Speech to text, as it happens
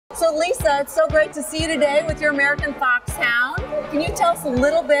So Lisa, it's so great to see you today with your American Foxhound. Can you tell us a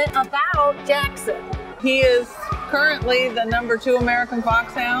little bit about Jackson? He is currently the #2 American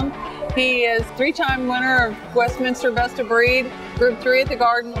Foxhound. He is 3-time winner of Westminster Best of Breed, Group 3 at the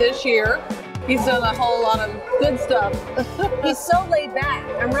Garden this year. He's done a whole lot of good stuff. He's so laid back.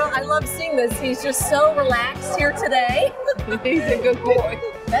 I love seeing this. He's just so relaxed here today. He's a good boy.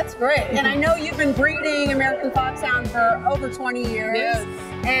 That's great. And I know you've been breeding American Foxhound for over 20 years. Yes.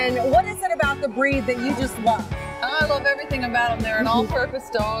 And what is it about the breed that you just love? I love everything about them. They're an all-purpose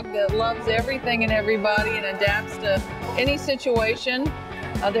dog that loves everything and everybody and adapts to any situation.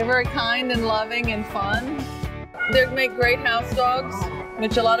 They're very kind and loving and fun. They make great house dogs,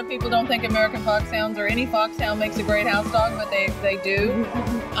 which a lot of people don't think American Foxhounds or any foxhound makes a great house dog, but they do.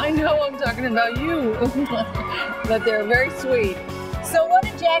 I know I'm talking about you, but they're very sweet. So what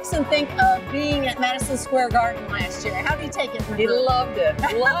did Jackson think of being at Madison Square Garden last year? How did he take it? He loved it,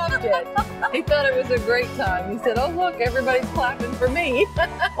 loved it. He thought it was a great time. He said, oh look, everybody's clapping for me.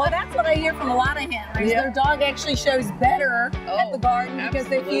 Well, that's what I hear from a lot of handlers. Yeah. Their dog actually shows better at the Garden because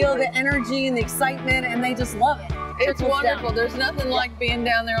they feel the energy and the excitement and they just love it. It's wonderful. Down. There's nothing like being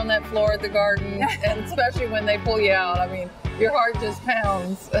down there on that floor at the Garden, and especially when they pull you out. I mean, your heart just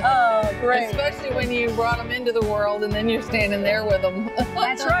pounds. Oh, great. Especially when you brought them into the world and then you're standing there with them.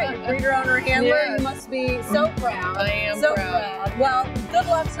 That's right. Breeder, owner, handler. Yes. You must be so proud. I am so proud. Well, good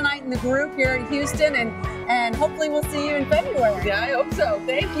luck tonight in the group here in Houston, and hopefully we'll see you in February. Yeah, I hope so.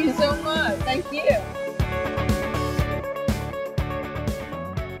 Thank you so much. Thank you.